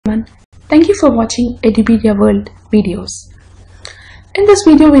everyone. Thank you for watching Edupedia World videos. In this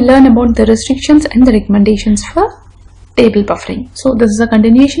video, we learn about the restrictions and the recommendations for table buffering. So this is a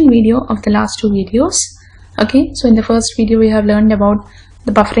continuation video of the last two videos. Okay, so in the first video, we have learned about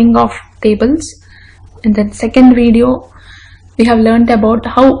the buffering of tables. In the second video, we have learned about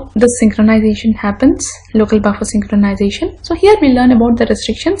how the synchronization happens, local buffer synchronization. So here we learn about the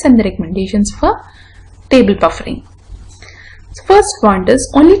restrictions and the recommendations for table buffering. So first point is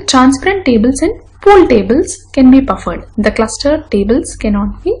only transparent tables and pool tables can be buffered. The cluster tables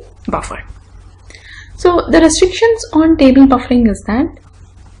cannot be buffered. So the restrictions on table buffering is that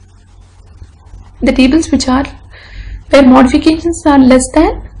the tables where modifications are less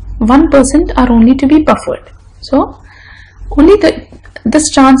than 1% are only to be buffered. So only this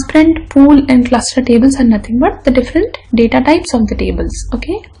transparent pool and cluster tables are nothing but the different data types of the tables.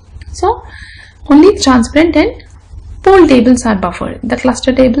 Okay, so only transparent and pool tables are buffered. The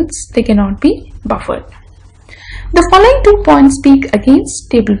cluster tables, they cannot be buffered. The following 2 points speak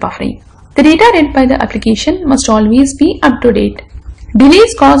against table buffering. The data read by the application must always be up to date.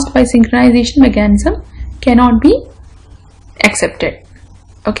 Delays caused by synchronization mechanism cannot be accepted.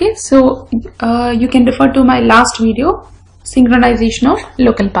 Okay, so you can refer to my last video, synchronization of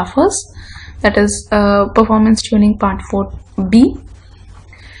local buffers, that is performance tuning part 4b,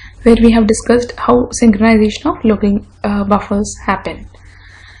 where we have discussed how synchronization of local buffers happen.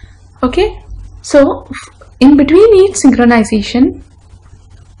 Okay, so in between each synchronization,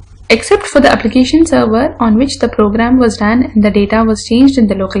 except for the application server on which the program was run and the data was changed in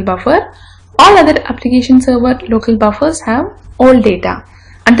the local buffer, all other application server local buffers have old data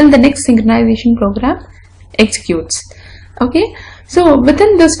until the next synchronization program executes. Okay, so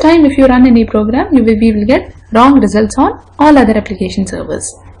within this time, if you run any program, we will get wrong results on all other application servers.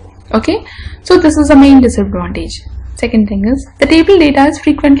 Okay, so this is a main disadvantage. Second thing is the table data is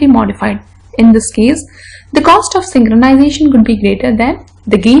frequently modified. In this case, the cost of synchronization could be greater than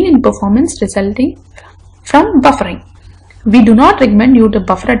the gain in performance resulting from buffering. We do not recommend you to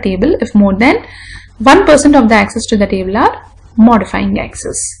buffer a table if more than 1% of the access to the table are modifying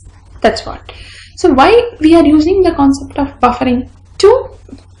access. That's what. So why we are using the concept of buffering?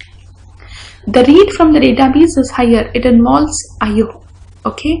 The read from the database is higher. It involves I/O.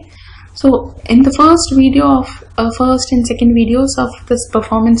 Okay. So in the first video of first and second videos of this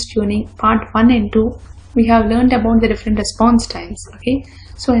performance tuning part 1 and 2, we have learned about the different response times. Okay,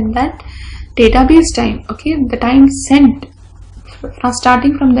 so in that database time, okay, the time sent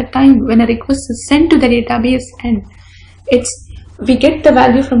starting from the time when a request is sent to the database and we get the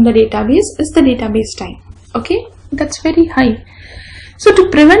value from the database is the database time. Okay, that's very high. So to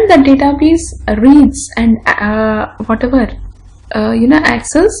prevent the database reads and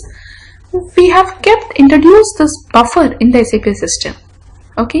access, we have introduced this buffer in the SAP system.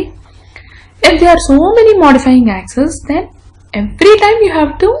 Okay, if there are so many modifying access, then every time you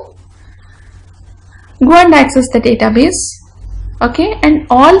have to go and access the database. Okay, and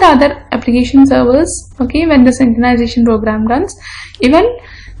all the other application servers, okay, when the synchronization program runs, even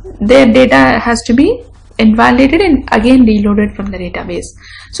their data has to be invalidated and again reloaded from the database.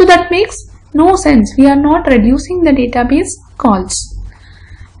 So that makes no sense. We are not reducing the database calls.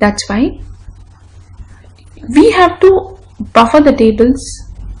 That's why we have to buffer the tables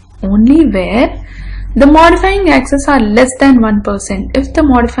only where the modifying access are less than 1%. If the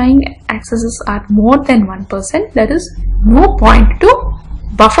modifying accesses are more than 1%, there is no point to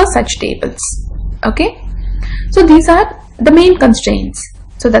buffer such tables. Okay, so these are the main constraints.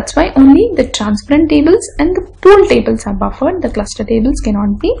 So that's why only the transparent tables and the pool tables are buffered. The cluster tables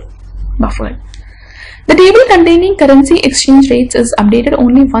cannot be buffered. The table containing currency exchange rates is updated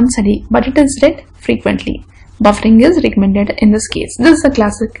only once a day, but it is read frequently. Buffering is recommended in this case. This is a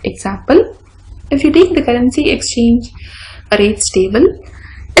classic example. If you take the currency exchange rates table,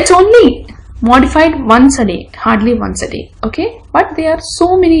 it's only modified once a day, hardly once a day. Okay, but there are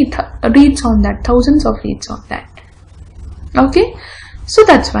so many reads on that, thousands of reads on that. Okay, so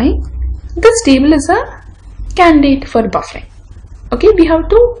that's why this table is a candidate for buffering. Okay, we have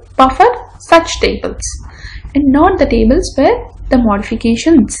to buffer such tables and not the tables where the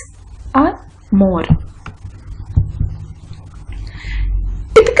modifications are more.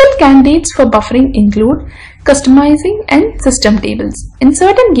 Typical candidates for buffering include customizing and system tables. In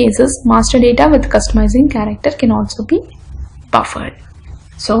certain cases, master data with customizing character can also be buffered.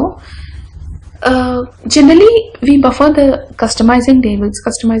 So generally we buffer the customizing tables.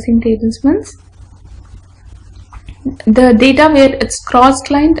 Customizing tables means the data where it's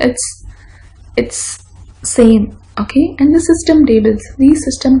cross-client, it's same. Okay, and the system tables, these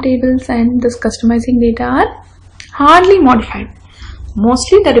system tables and this customizing data are hardly modified.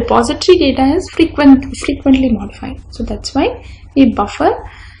 mostly the repository data is frequently modified. So that's why we buffer.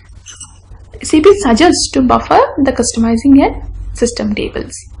 SAP suggests to buffer the customizing and system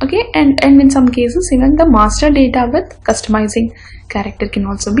tables. Okay, and in some cases even the master data with customizing character can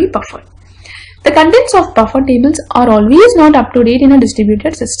also be buffered. The contents of buffer tables are always not up to date in a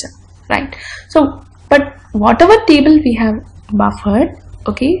distributed system, right? So, but whatever table we have buffered,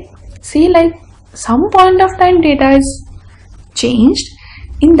 okay, say like some point of time data is changed,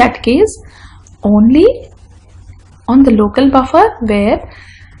 in that case only on the local buffer where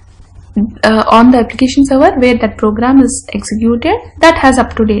on the application server where that program is executed, that has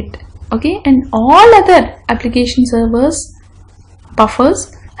up to date. Okay, and all other application servers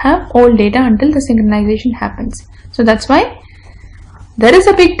buffers have old data until the synchronization happens. So that's why there is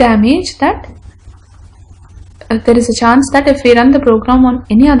a big damage that there is a chance that if we run the program on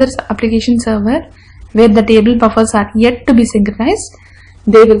any other application server where the table buffers are yet to be synchronized,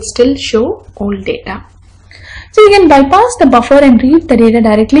 they will still show old data. So you can bypass the buffer and read the data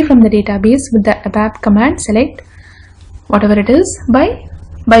directly from the database with the ABAP command. Select whatever it is by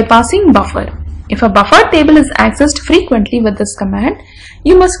bypassing buffer. If a buffer table is accessed frequently with this command,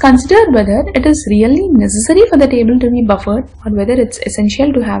 you must consider whether it is really necessary for the table to be buffered or whether it's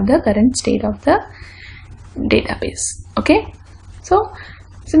essential to have the current state of the database. Okay, so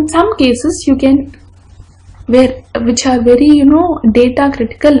in some cases you can which are very data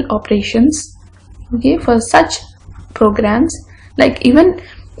critical operations. Okay, for such programs, like even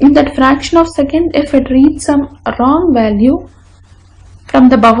in that fraction of second, if it reads some wrong value from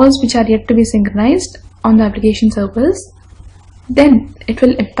the buffers which are yet to be synchronized on the application servers, then it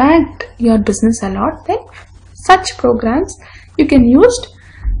will impact your business a lot. Then such programs you can use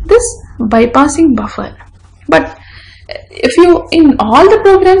this bypassing buffer. But if you in all the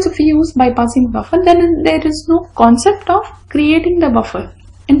programs if you use bypassing buffer, then there is no concept of creating the buffer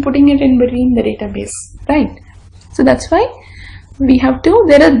and putting it in between the database, right? So that's why we have to,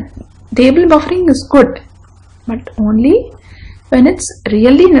 table buffering is good, but only when it's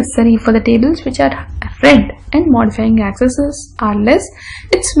really necessary for the tables which are read and modifying accesses are less,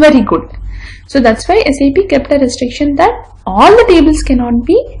 it's very good. So that's why SAP kept a restriction that all the tables cannot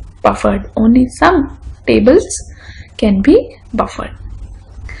be buffered, only some tables can be buffered.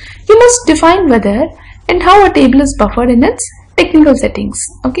 You must define whether and how a table is buffered in its technical settings.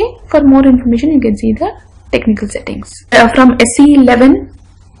 Okay, for more information you can see the technical settings from SE11,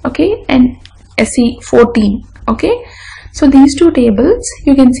 okay, and SE14. Okay, so these two tables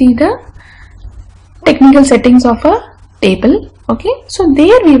you can see the technical settings of a table. Okay, so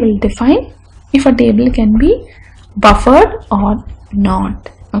there we will define if a table can be buffered or not.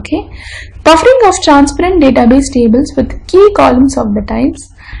 Okay, buffering of transparent database tables with key columns of the types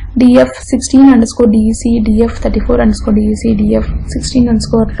df16_dec, df34_dec,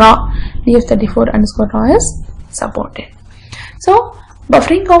 df16_raw, df34_raw is supported. So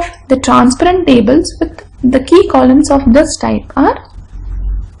buffering of the transparent tables with the key columns of this type are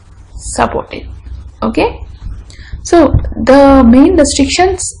supported. Okay, so the main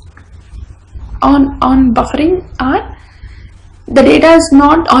restrictions on buffering are the data is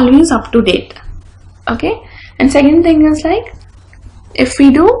not always up to date. Okay, and second thing is like if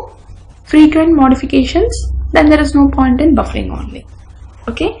we do frequent modifications, then there is no point in buffering only.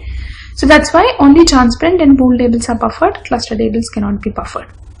 Okay, so that's why only transparent and pool tables are buffered, cluster tables cannot be buffered.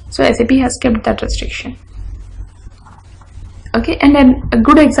 So SAP has kept that restriction. Okay, and then a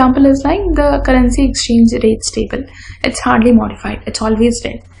good example is like the currency exchange rates table. It's hardly modified, it's always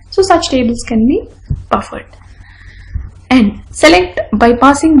read. So such tables can be buffered. And select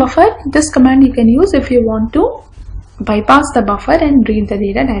bypassing buffer. This command you can use if you want to bypass the buffer and read the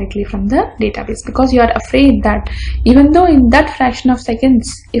data directly from the database, because you are afraid that even though in that fraction of seconds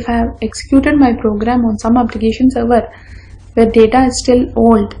if I have executed my program on some application server where data is still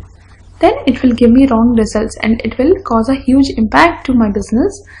old, then it will give me wrong results and it will cause a huge impact to my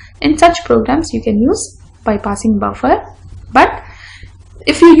business. In such programs you can use bypassing buffer, but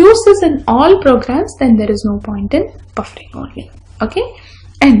if you use this in all programs, then there is no point in buffering only. Okay,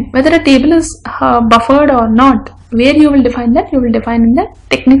 and whether a table is buffered or not, where you will define that, you will define in the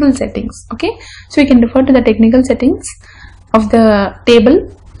technical settings. Okay, so you can refer to the technical settings of the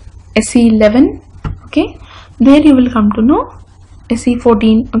table SE11. Okay, there you will come to know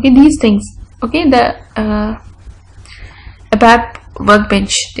SE14. Okay, these things. Okay, the ABAP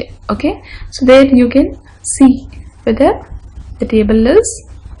workbench. Okay, so there you can see whether the table is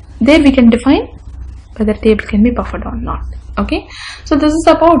there. We can define whether table can be buffered or not. Okay, so this is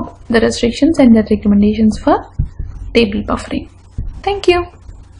about the restrictions and the recommendations for table buffering. Thank you.